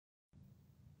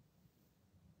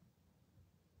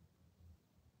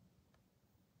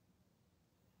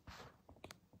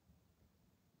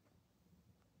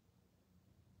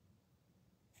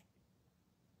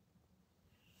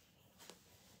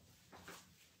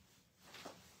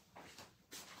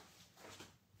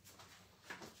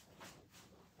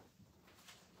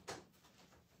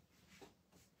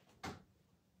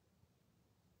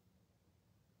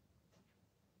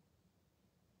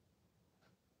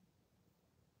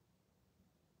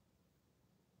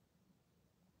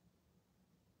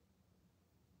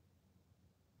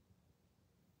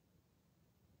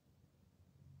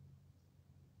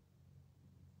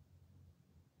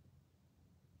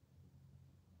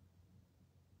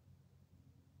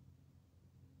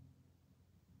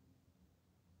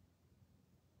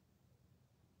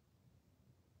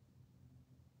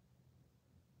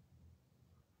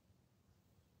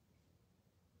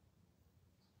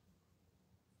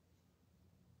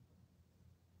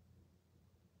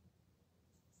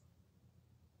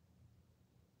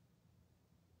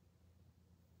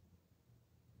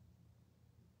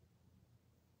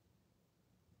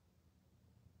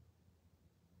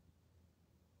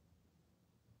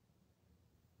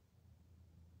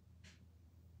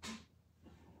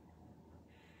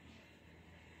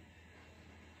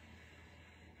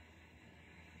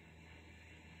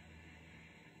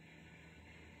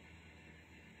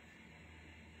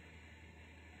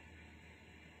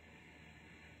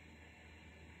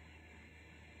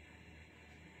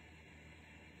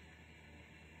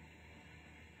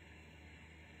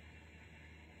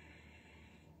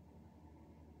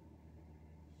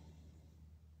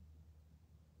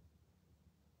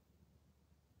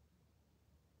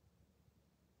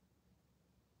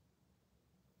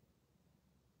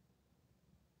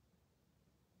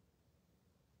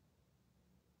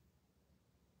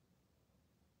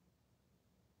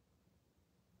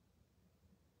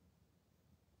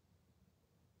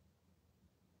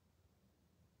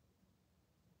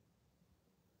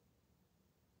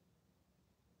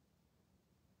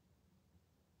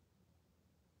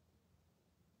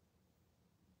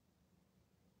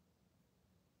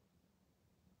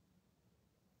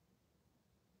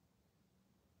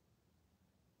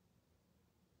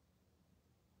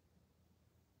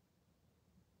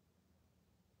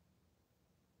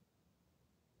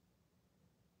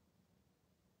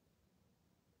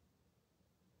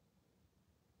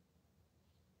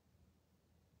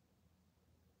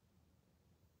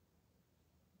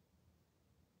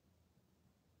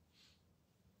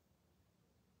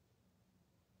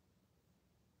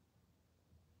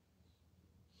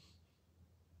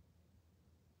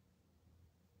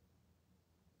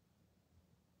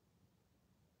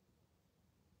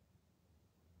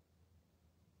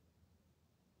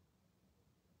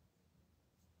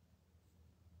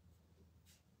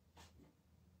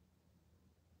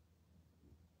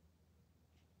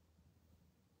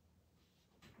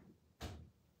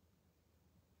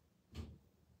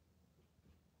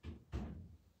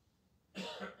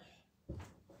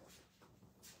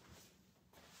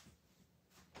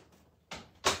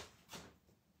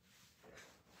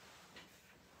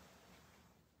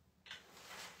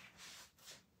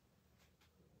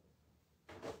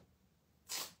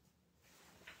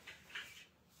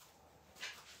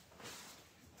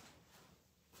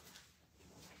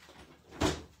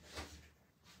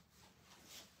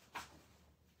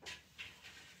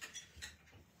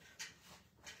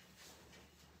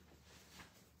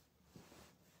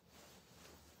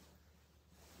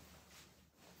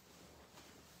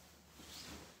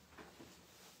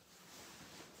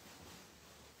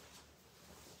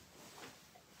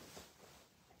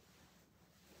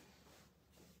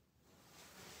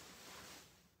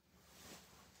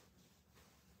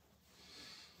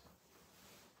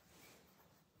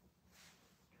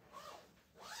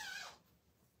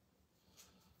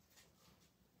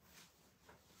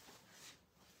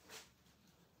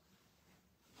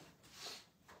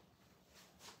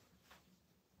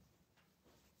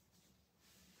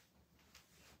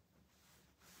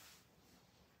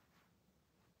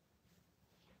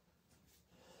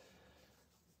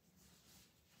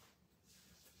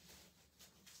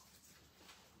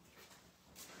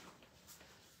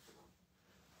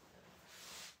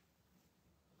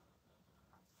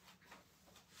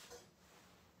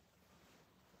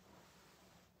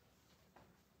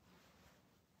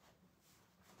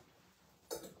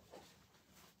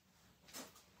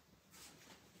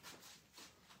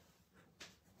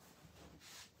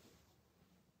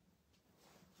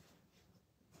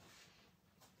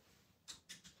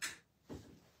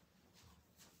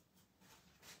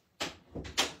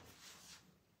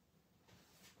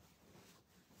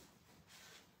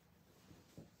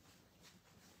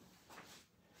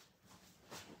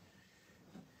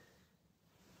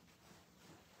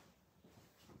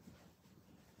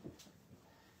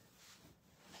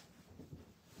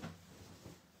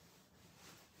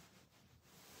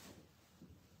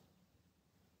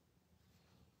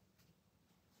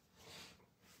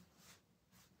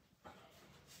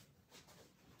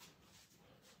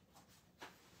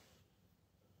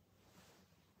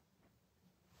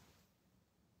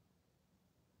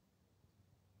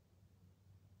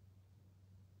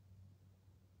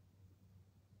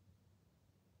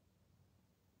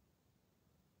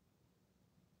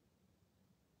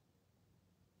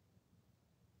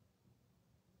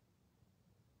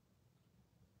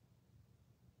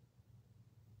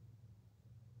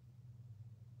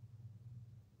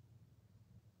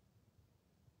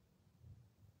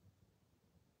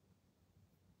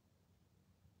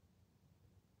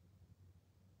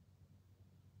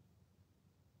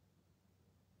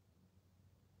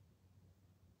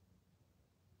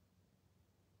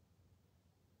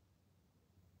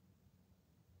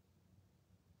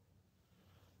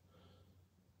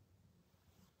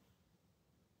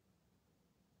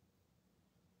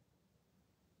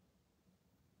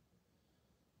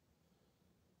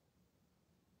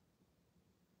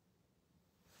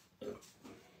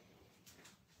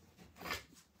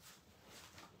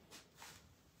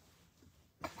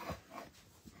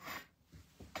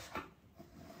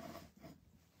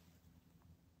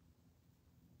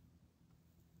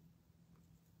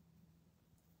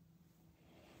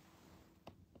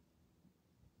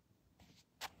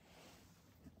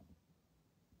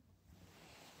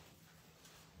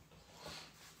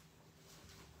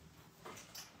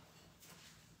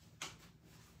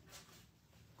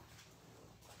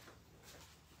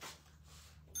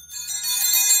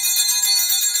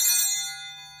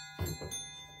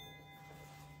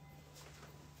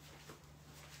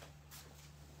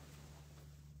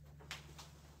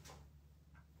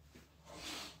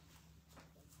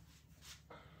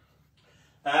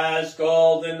As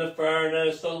gold in the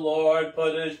furnace, the Lord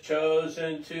put his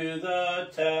chosen to the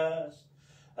test.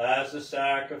 As the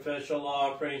sacrificial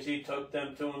offerings, he took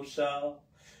them to himself,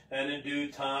 and in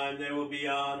due time they will be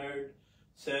honored.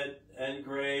 And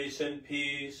grace and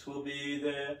peace will be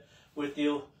there with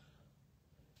the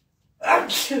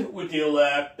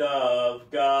elect of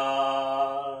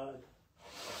God.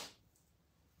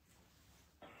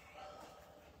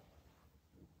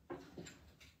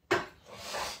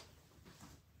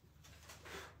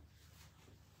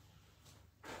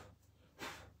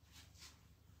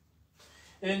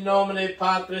 In nomine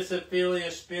Patris et Filii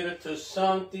et Spiritus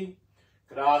Sancti,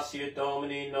 gratia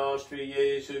Domini nostri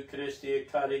Iesu Christi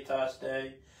et caritas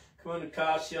Dei,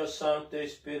 communicatio Sancte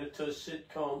Spiritus sit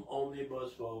cum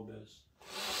omnibus vobis.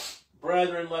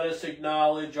 Brethren, let us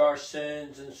acknowledge our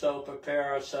sins and so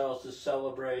prepare ourselves to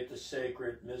celebrate the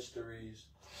sacred mysteries.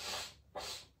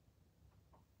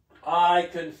 I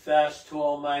confess to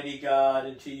Almighty God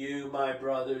and to you, my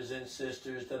brothers and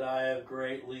sisters, that I have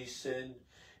greatly sinned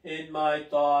in my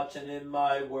thoughts and in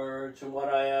my words, and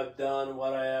what I have done and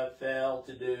what I have failed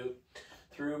to do,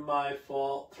 through my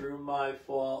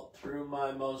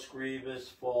most grievous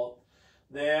fault.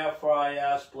 Therefore I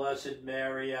ask Blessed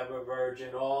Mary, ever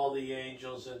Virgin, all the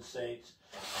angels and saints,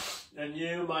 and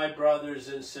you, my brothers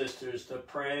and sisters, to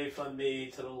pray for me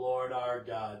to the Lord our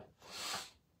God.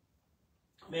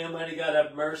 May Almighty God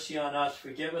have mercy on us,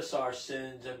 forgive us our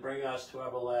sins, and bring us to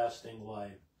everlasting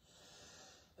life.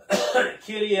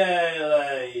 Kyrie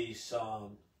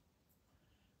eleison,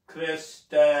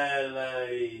 Christe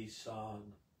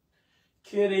eleison,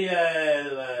 Kyrie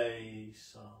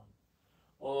eleison,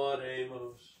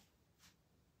 oremus.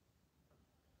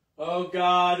 O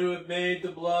God, who have made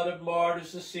the blood of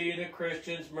martyrs the seed of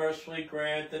Christians, mercifully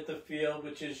grant that the field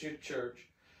which is your church,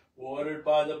 watered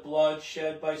by the blood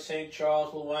shed by St.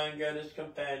 Charles Lwanga and his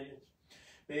companions,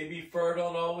 may be fertile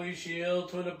and always yield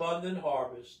to an abundant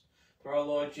harvest. Through our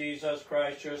Lord Jesus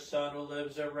Christ, your Son, who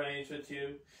lives and reigns with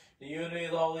you, in the unity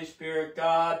of the Holy Spirit,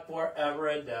 God, forever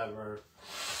and ever.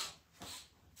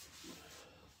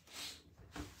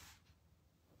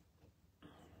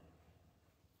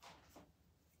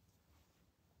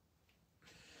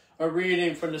 A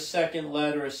reading from the second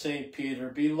letter of St. Peter.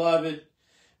 Beloved,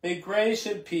 may grace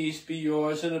and peace be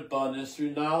yours in abundance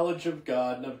through knowledge of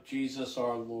God and of Jesus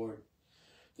our Lord.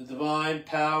 The divine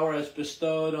power has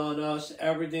bestowed on us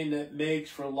everything that makes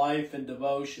for life and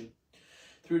devotion,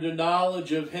 through the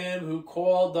knowledge of him who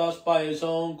called us by his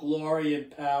own glory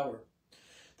and power.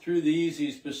 Through these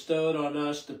he's bestowed on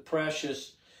us the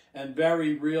precious and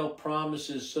very real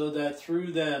promises, so that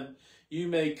through them you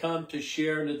may come to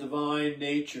share in the divine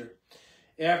nature,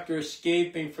 after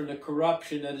escaping from the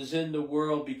corruption that is in the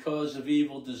world because of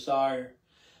evil desire.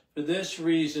 For this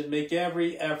reason, make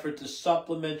every effort to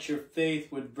supplement your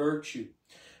faith with virtue,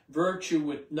 virtue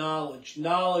with knowledge,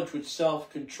 knowledge with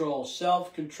self-control,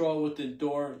 self-control with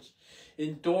endurance,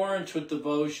 endurance with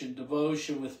devotion,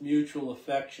 devotion with mutual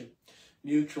affection,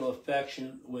 mutual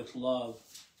affection with love.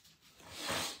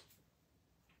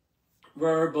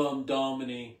 Verbum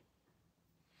Domini.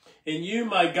 In you,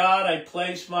 my God, I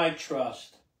place my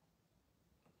trust.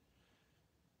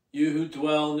 You who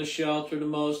dwell in the shelter of the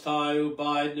Most High, who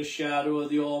abide in the shadow of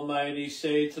the Almighty,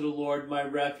 say to the Lord, my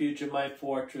refuge and my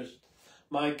fortress,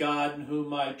 my God in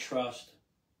whom I trust.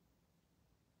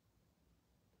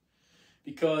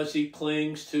 Because he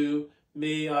clings to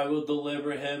me, I will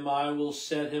deliver him. I will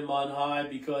set him on high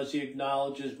because he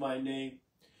acknowledges my name.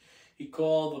 He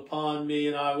called upon me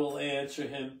and I will answer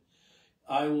him.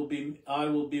 I will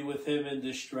be with him in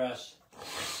distress.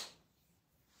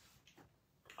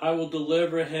 I will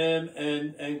deliver him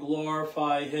and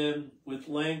glorify him. With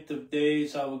length of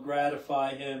days I will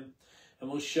gratify him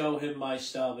and will show him my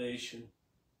salvation.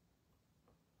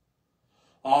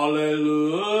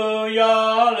 Alleluia,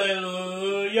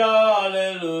 alleluia,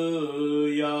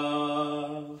 alleluia.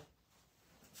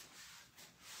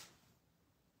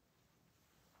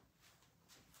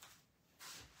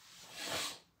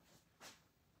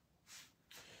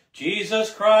 Jesus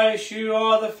Christ, you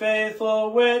are the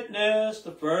faithful witness,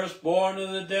 the firstborn of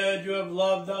the dead. You have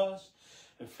loved us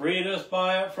and freed us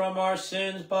from our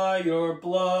sins by your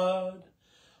blood.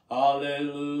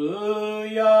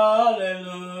 Alleluia,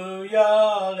 alleluia,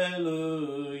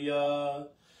 alleluia.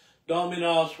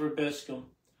 Dominus vobiscum.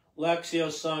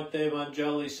 Lectio Sancte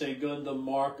Evangelii Secundum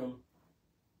Marcum.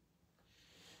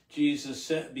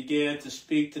 Jesus began to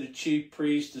speak to the chief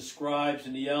priests, the scribes,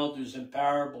 and the elders in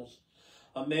parables.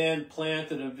 A man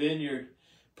planted a vineyard,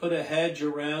 put a hedge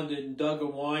around it, and dug a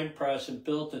winepress and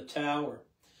built a tower.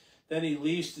 Then he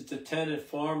leased it to tenant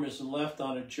farmers and left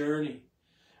on a journey.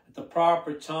 At the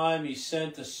proper time, he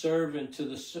sent a servant to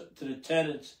the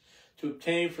tenants to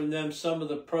obtain from them some of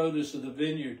the produce of the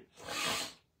vineyard.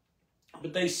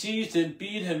 But they seized him,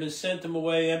 beat him, and sent him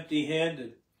away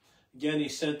empty-handed. Again, he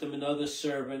sent them another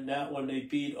servant, and that one they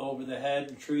beat over the head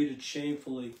and treated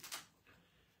shamefully.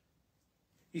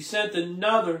 He sent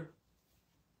another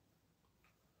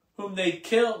whom they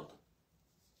killed.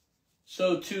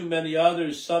 So too many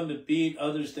others, some they beat,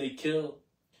 others they killed.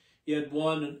 He had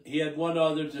one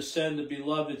other to send, the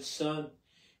beloved son.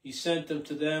 He sent them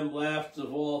to them, last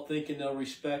of all, thinking they'll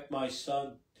respect my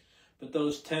son. But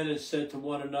those tenants said to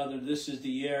one another, this is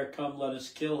the heir, come let us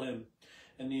kill him,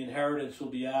 and the inheritance will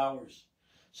be ours.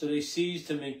 So they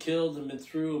seized him and killed him and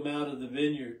threw him out of the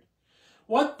vineyard.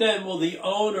 What then will the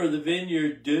owner of the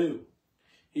vineyard do?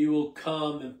 He will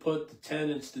come and put the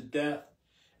tenants to death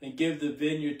and give the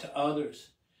vineyard to others.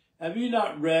 Have you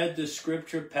not read the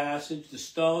scripture passage? The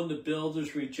stone the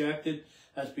builders rejected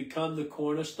has become the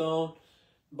cornerstone.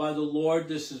 By the Lord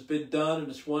this has been done, and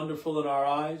it's wonderful in our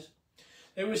eyes.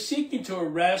 They were seeking to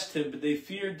arrest him, but they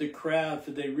feared the crowd,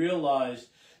 for they realized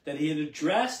that he had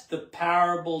addressed the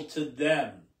parable to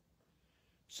them.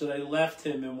 So they left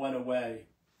him and went away.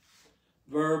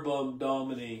 Verbum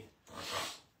Domini.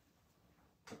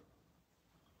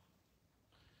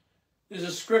 There's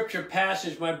a scripture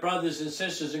passage, my brothers and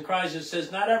sisters in Christ, that says,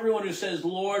 not everyone who says,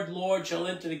 Lord, Lord, shall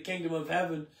enter the kingdom of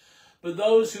heaven, but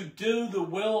those who do the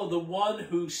will of the one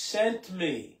who sent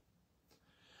me.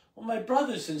 Well, my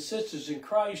brothers and sisters in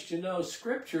Christ, you know,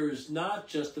 scripture is not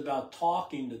just about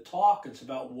talking the talk, it's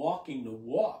about walking the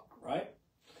walk, right?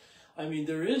 I mean,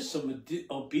 there is some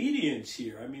obedience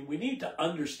here. I mean, we need to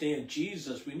understand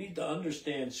Jesus. We need to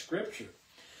understand scripture.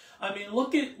 I mean,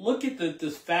 look at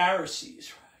the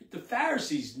Pharisees, right? The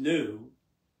Pharisees knew,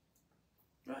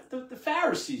 right? The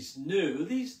Pharisees knew.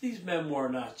 These men were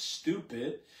not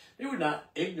stupid. They were not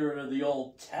ignorant of the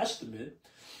Old Testament,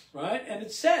 right? And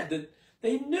it said that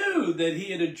they knew that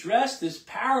he had addressed this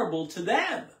parable to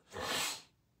them.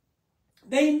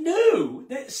 They knew.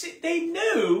 They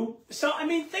knew. So, I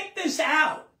mean, think this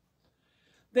out.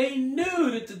 They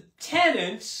knew that the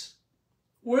tenants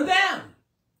were them.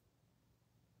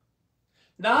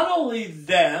 Not only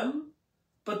them,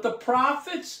 but the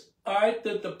prophets, all right,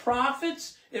 the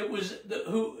prophets, it was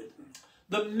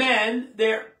the men,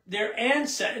 their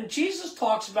ancestors, and Jesus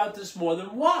talks about this more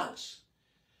than once,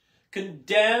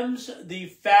 condemns the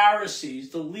Pharisees,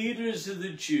 the leaders of the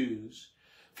Jews,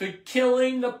 for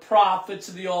killing the prophets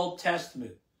of the Old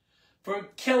Testament, for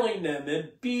killing them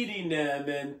and beating them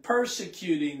and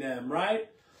persecuting them, right?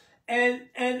 And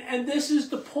this is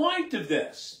the point of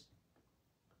this.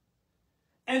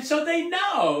 And so they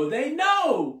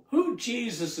know who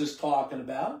Jesus is talking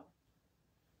about.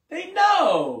 They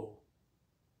know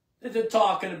that they're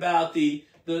talking about the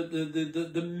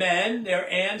men, their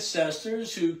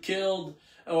ancestors who killed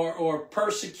or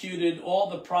persecuted all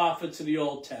the prophets of the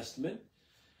Old Testament.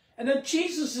 And then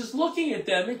Jesus is looking at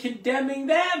them and condemning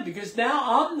them because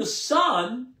now I'm the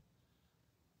son,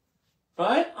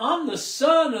 right? I'm the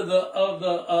son of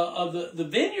the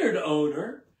vineyard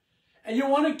owner, and you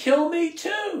want to kill me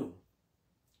too.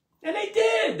 And they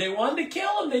did. They wanted to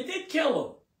kill him. They did kill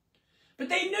him. But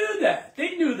they knew that.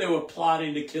 They knew they were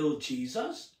plotting to kill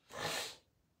Jesus.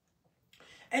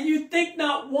 And you'd think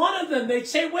not one of them, they'd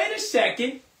say, wait a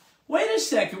second,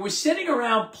 we're sitting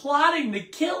around plotting to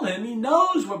kill him. He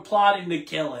knows we're plotting to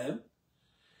kill him.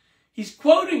 He's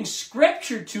quoting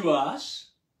scripture to us.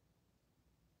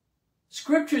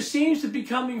 Scripture seems to be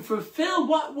becoming fulfilled.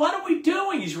 What are we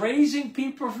doing? He's raising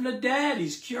people from the dead.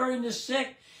 He's curing the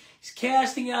sick. He's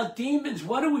casting out demons.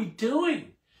 What are we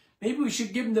doing? Maybe we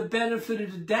should give him the benefit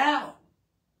of the doubt.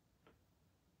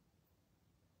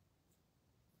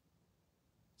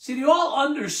 See, they all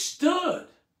understood.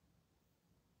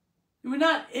 They were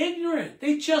not ignorant.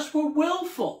 They just were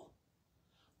willful.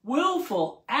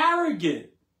 Willful, arrogant.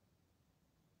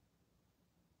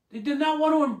 They did not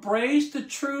want to embrace the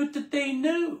truth that they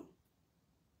knew.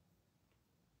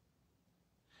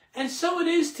 And so it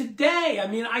is today. I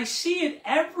mean, I see it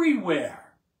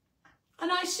everywhere.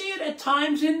 And I see it at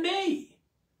times in me.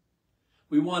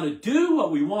 We want to do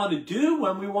what we want to do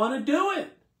when we want to do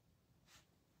it.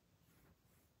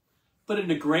 But in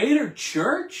the greater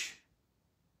church,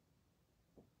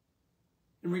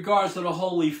 in regards to the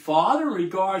Holy Father, in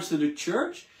regards to the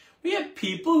church, we have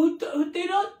people who they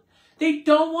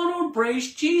don't want to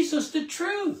embrace Jesus, the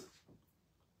truth.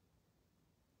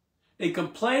 They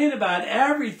complain about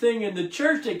everything in the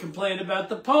church. They complain about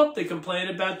the Pope. They complain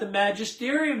about the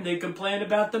magisterium. They complain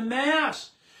about the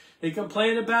Mass. They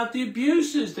complain about the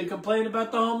abuses. They complain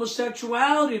about the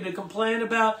homosexuality. They complain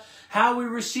about how we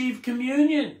receive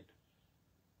communion.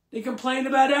 They complain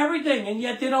about everything, and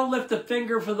yet they don't lift a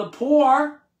finger for the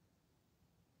poor.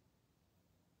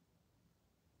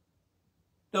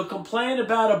 They'll complain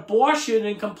about abortion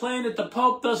and complain that the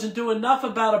Pope doesn't do enough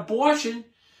about abortion,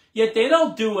 yet they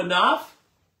don't do enough.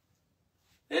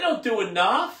 They don't do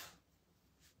enough.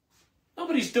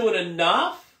 Nobody's doing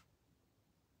enough.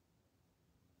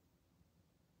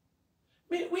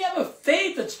 I mean, we have a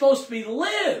faith that's supposed to be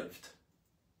lived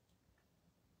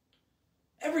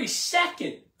every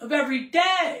second of every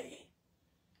day.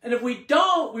 And if we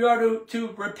don't, we are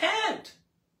to repent,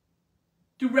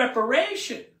 do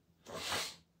reparation.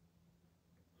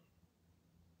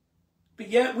 But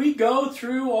yet we go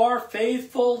through our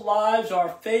faithful lives, I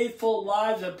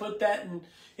put that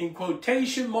in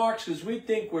quotation marks because we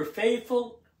think we're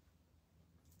faithful.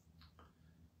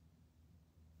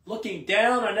 Looking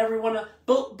down on everyone.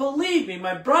 Believe me,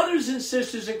 my brothers and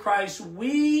sisters in Christ,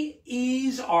 we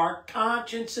ease our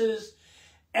consciences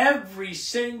every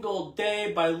single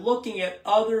day by looking at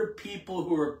other people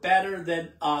who are better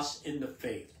than us in the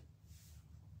faith.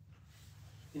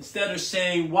 Instead of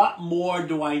saying, what more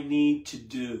do I need to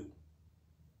do?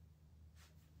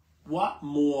 What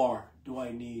more do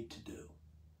I need to do?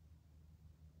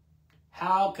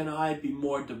 How can I be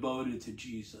more devoted to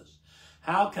Jesus?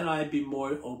 How can I be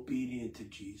more obedient to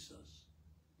Jesus?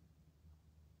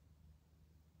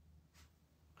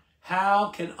 How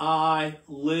can I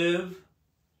live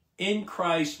in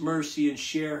Christ's mercy and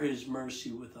share his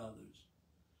mercy with others?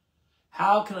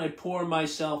 How can I pour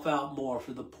myself out more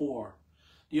for the poor,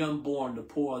 the unborn, the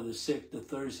poor, the sick, the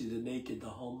thirsty, the naked, the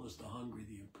homeless, the hungry,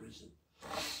 the imprisoned?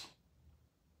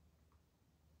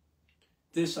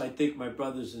 This, I think, my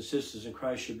brothers and sisters in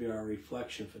Christ, should be our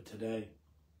reflection for today.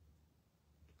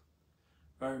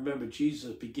 I remember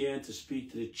Jesus began to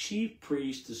speak to the chief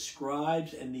priests, the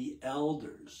scribes, and the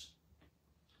elders.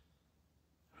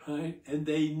 Right? And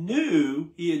they knew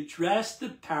he addressed the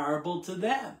parable to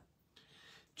them.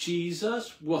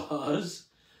 Jesus was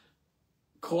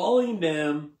calling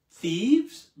them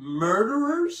thieves,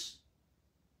 murderers,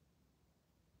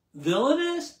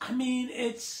 villainous. I mean,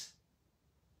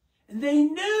 and they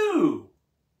knew.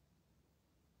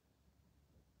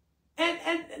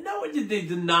 And no, did they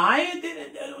deny it?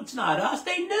 It's not us.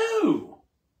 They knew.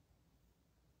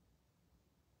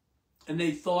 And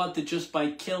they thought that just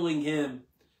by killing him,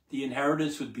 the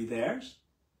inheritance would be theirs.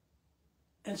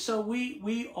 And so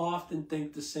we often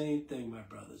think the same thing, my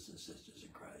brothers and sisters in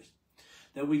Christ,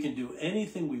 that we can do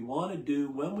anything we want to do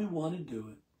when we want to do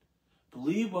it,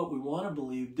 believe what we want to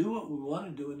believe, do what we want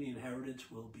to do, and the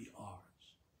inheritance will be ours.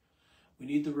 We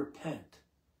need to repent.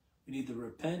 We need to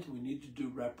repent. We need to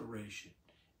do reparation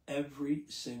every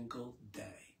single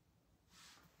day.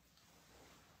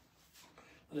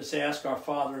 Let us ask our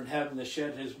Father in heaven to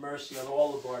shed his mercy on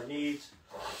all of our needs.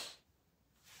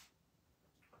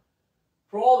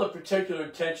 For all the particular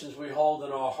intentions we hold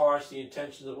in our hearts, the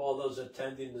intentions of all those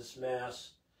attending this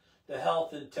Mass, the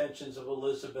health intentions of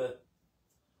Elizabeth,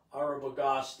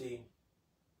 Arabagasti,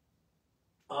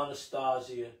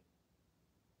 Anastasia,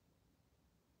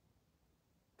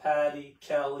 Patty,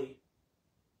 Kelly,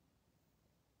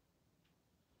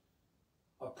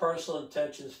 our personal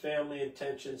intentions, family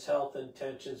intentions, health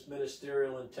intentions,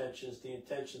 ministerial intentions, the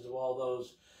intentions of all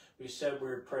those we said we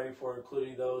would pray for,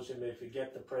 including those who may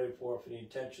forget to pray for the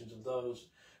intentions of those.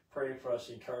 Pray for us,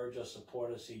 encourage us,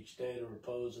 support us each day to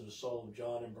repose in the soul of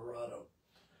John and Barato.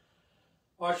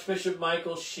 Archbishop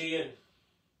Michael Sheehan,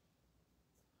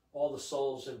 all the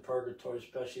souls in purgatory,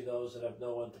 especially those that have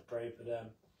no one to pray for them,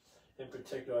 in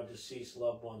particular our deceased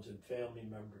loved ones and family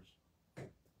members.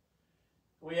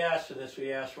 We ask for this.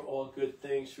 We ask for all good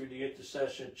things through the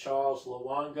intercession of Charles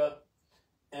Lawanga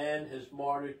and his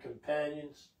martyred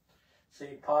companions,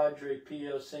 St. Padre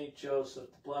Pio, St.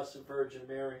 Joseph, the Blessed Virgin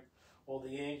Mary, all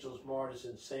the angels, martyrs,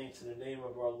 and saints, in the name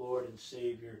of our Lord and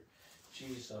Savior,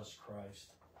 Jesus Christ.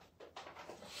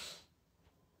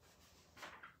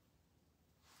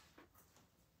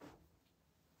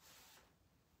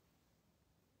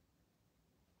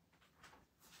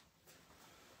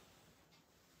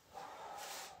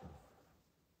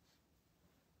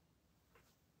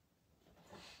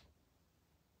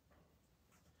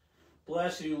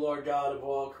 Blessed you, Lord God of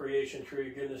all creation, through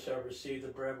your goodness have received the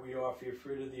bread we offer you,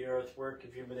 fruit of the earth, work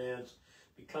of human hands.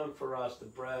 Become for us the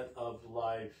bread of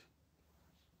life.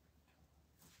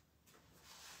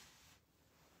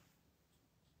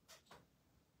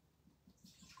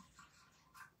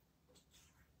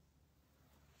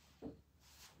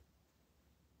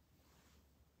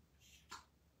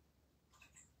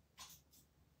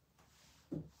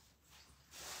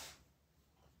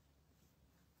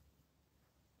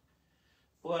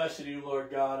 Blessed are you,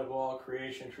 Lord God of all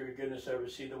creation, through your goodness have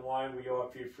received the wine we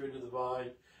offer you, fruit of the vine,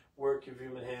 work of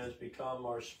human hands, become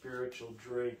our spiritual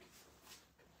drink.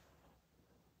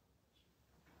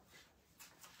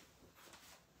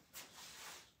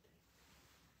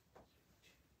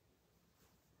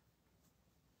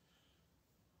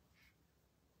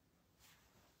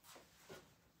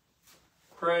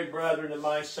 Pray, brethren, that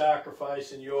my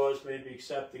sacrifice and yours may be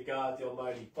accepted, God, the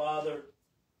Almighty Father.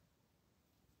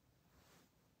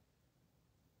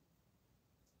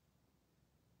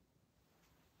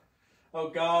 O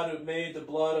God, who made the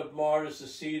blood of martyrs the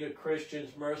seed of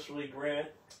Christians, mercifully grant.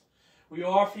 We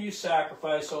offer you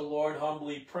sacrifice, O Lord,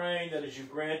 humbly praying that as you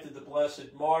granted the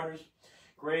blessed martyrs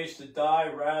grace to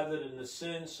die rather than to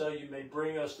sin, so you may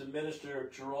bring us to minister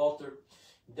at your altar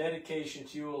in dedication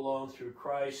to you alone through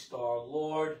Christ our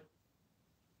Lord.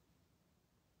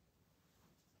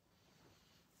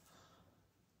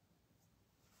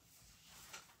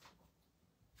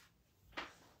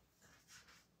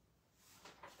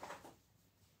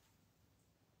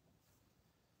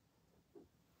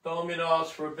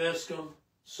 Dominos vobiscum,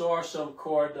 sorsum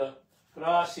corda,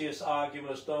 gratias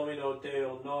agimus Domino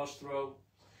Deo nostro.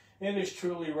 It is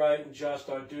truly right and just,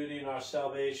 our duty and our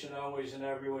salvation, always and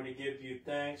everywhere to give you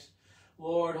thanks.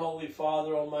 Lord, Holy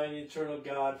Father, Almighty Eternal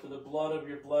God, for the blood of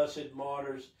your blessed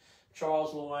martyrs,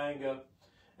 Charles Luanga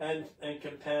and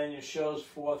companions, shows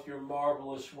forth your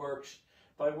marvelous works,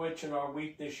 by which in our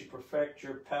weakness you perfect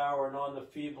your power, and on the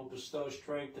feeble bestow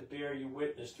strength to bear you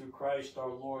witness through Christ our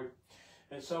Lord.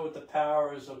 And so with the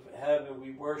powers of heaven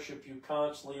we worship you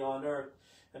constantly on earth,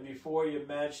 and before your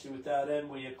majesty without end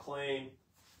we acclaim.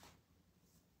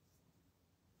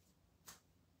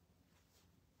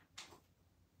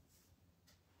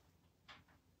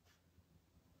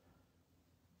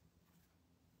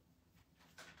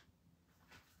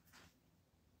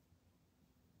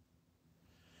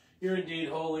 You're indeed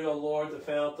holy, O Lord, the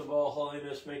fount of all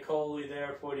holiness. Make holy,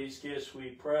 therefore, these gifts,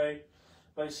 we pray,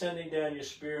 by sending down your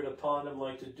Spirit upon them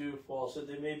like the dewfall, so that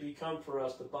they may become for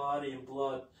us the body and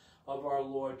blood of our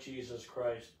Lord Jesus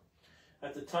Christ.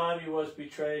 At the time he was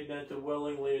betrayed and entered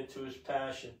willingly into his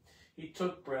passion, he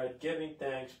took bread, giving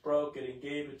thanks, broke it, and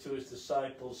gave it to his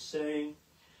disciples, saying,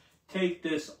 "Take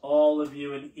this, all of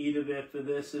you, and eat of it, for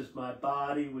this is my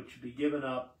body, which will be given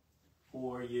up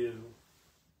for you."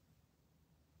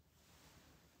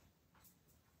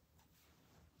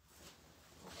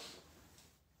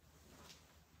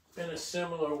 In a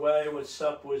similar way, when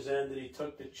supper was ended, he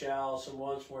took the chalice, and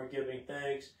once more giving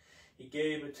thanks, he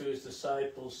gave it to his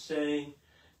disciples, saying,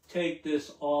 "Take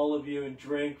this, all of you, and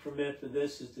drink from it, for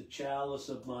this is the chalice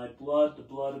of my blood, the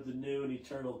blood of the new and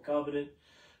eternal covenant,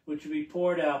 which will be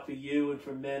poured out for you and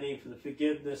for many for the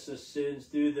forgiveness of sins.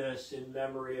 Do this in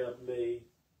memory of me."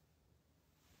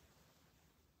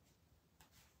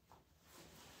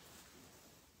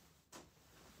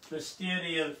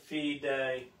 Mysterium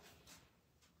Fidei.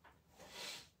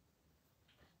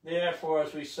 Therefore,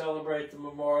 as we celebrate the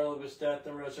memorial of his death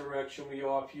and resurrection, we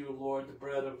offer you, Lord, the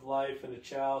bread of life and the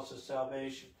chalice of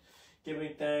salvation,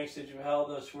 giving thanks that you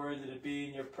held us worthy to be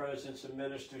in your presence and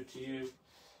minister to you.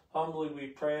 Humbly we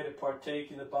pray to partake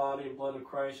in the body and blood of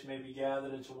Christ may be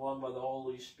gathered into one by the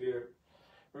Holy Spirit.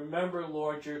 Remember,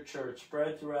 Lord, your church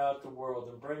spread throughout the world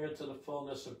and bring it to the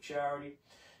fullness of charity,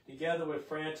 together with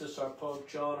Francis, our Pope,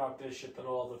 John, our Bishop, and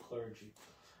all the clergy.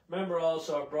 Remember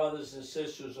also our brothers and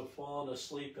sisters who have fallen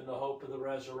asleep in the hope of the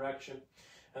resurrection,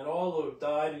 and all who have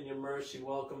died in your mercy.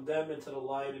 Welcome them into the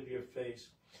light of your face.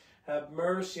 Have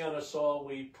mercy on us all,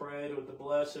 we pray, with the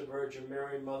Blessed Virgin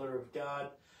Mary, Mother of God,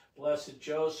 Blessed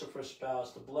Joseph, her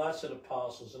spouse, the blessed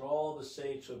apostles, and all the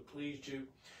saints who have pleased you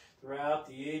throughout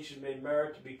the ages, may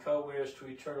merit to be co-heirs to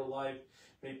eternal life.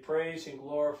 May praise and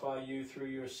glorify you through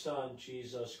your Son,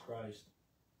 Jesus Christ.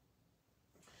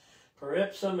 Per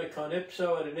ipsum et con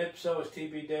ipso et in ipso est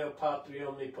tibi Deo Patri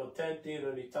omnipotenti in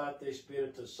unitate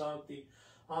Spiritus Sancti,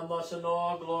 amas in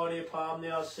all gloria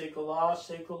pomnia saecula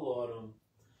saeculorum.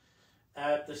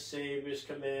 At the Savior's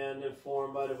command,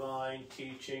 informed by divine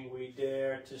teaching, we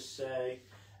dare to say,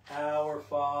 Our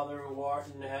Father, who art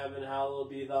in heaven, hallowed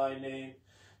be thy name.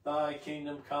 Thy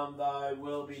kingdom come, thy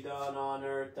will be done on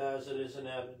earth as it is in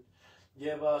heaven.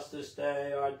 Give us this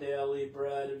day our daily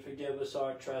bread, and forgive us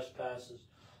our trespasses,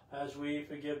 as we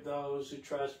forgive those who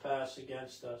trespass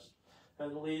against us.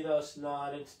 And lead us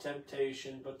not into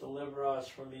temptation, but deliver us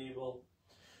from evil.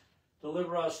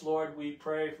 Deliver us, Lord, we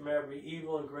pray, from every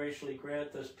evil, and graciously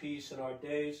grant us peace in our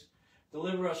days.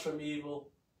 Deliver us from evil.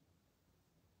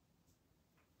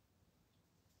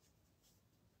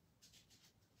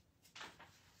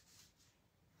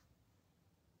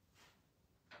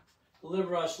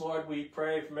 Deliver us, Lord, we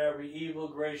pray, from every evil.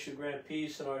 Graciously grant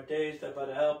peace in our days, that by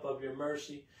the help of your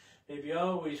mercy may be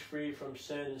always free from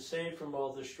sin and safe from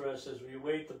all distress, as we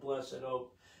await the blessed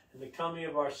hope and the coming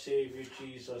of our Savior,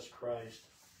 Jesus Christ.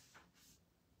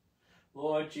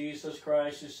 Lord Jesus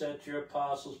Christ, who said to your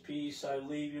apostles, peace I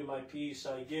leave you, my peace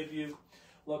I give you.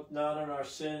 Look not on our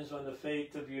sins, but on the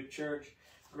faith of your church.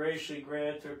 Graciously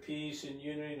grant her peace in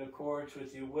unity in accordance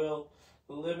with your will,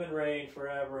 who live and reign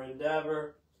forever and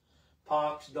ever.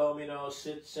 Pax Domino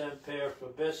sit semper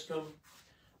vobiscum.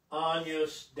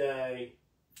 Agnus Dei.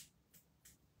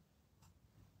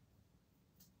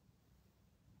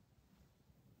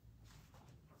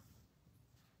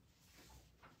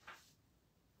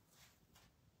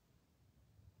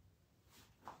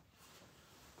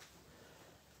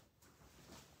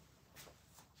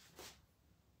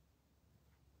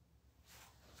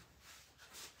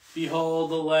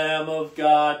 Behold the Lamb of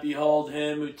God, behold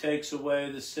him who takes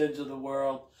away the sins of the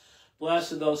world.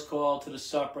 Blessed those called to the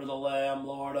supper of the Lamb.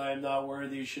 Lord, I am not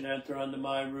worthy you should enter under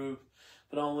my roof,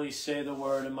 but only say the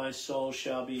word, and my soul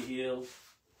shall be healed.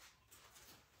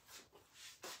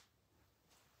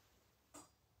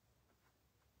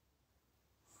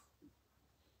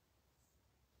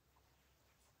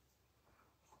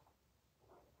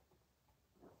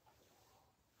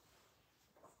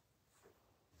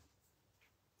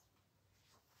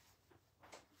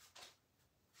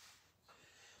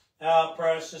 How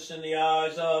precious in the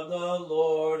eyes of the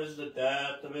Lord is the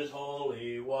death of his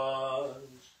holy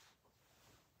ones.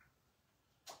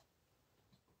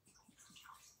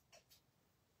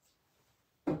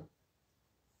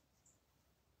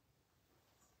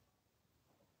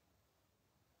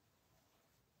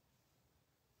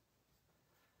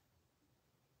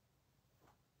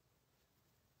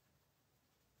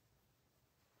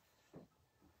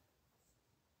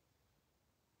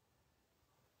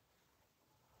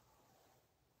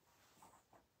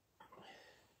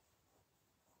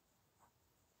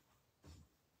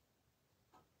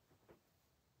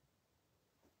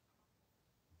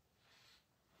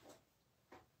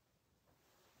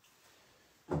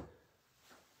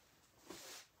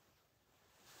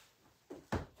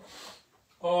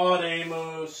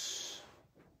 Oremus.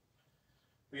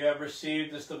 We have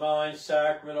received this divine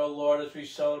sacrament, O Lord, as we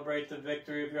celebrate the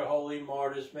victory of your holy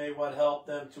martyrs. May what help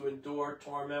them to endure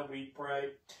torment, we pray.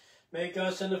 Make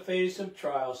us in the face of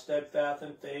trials steadfast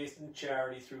in faith and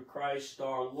charity through Christ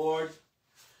our Lord.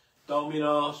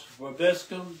 Dominos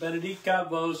vobiscum,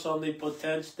 benedicat vos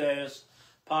omnipotens Deus,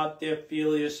 Pater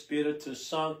Filius Spiritus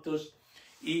Sanctus,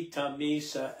 ita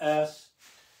missa est.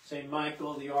 Saint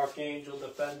Michael, the Archangel,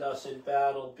 defend us in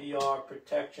battle. Be our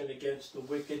protection against the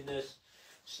wickedness,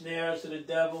 snares of the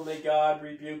devil. May God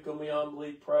rebuke him, we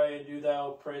humbly pray. And do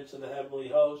thou, Prince of the heavenly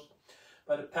host,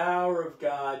 by the power of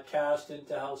God, cast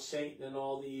into hell Satan and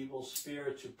all the evil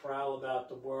spirits who prowl about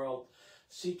the world,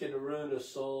 seeking the ruin of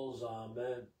souls.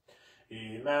 Amen.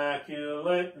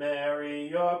 Immaculate Mary,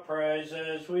 your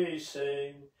praises we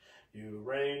sing. You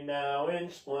reign now in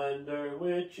splendor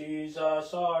with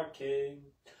Jesus our King.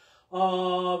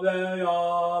 Ave,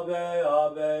 Ave,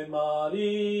 Ave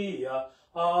Maria,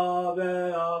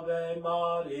 Ave, Ave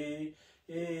Maria.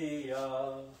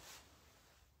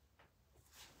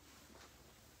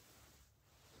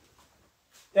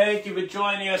 Thank you for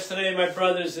joining us today, my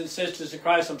brothers and sisters in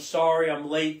Christ. I'm sorry I'm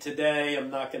late today. I'm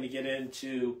not going to get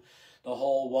into the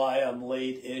whole why I'm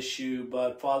late issue,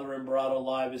 but Father Imbrato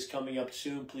Live is coming up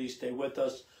soon. Please stay with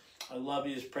us. I love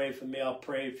you. Just pray for me. I'll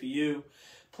pray for you.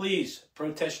 Please,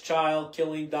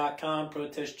 protestchildkilling.com,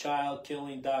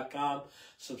 protestchildkilling.com.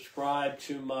 Subscribe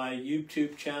to my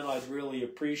YouTube channel. I'd really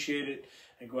appreciate it.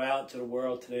 And go out into the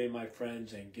world today, my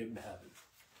friends, and give them heaven.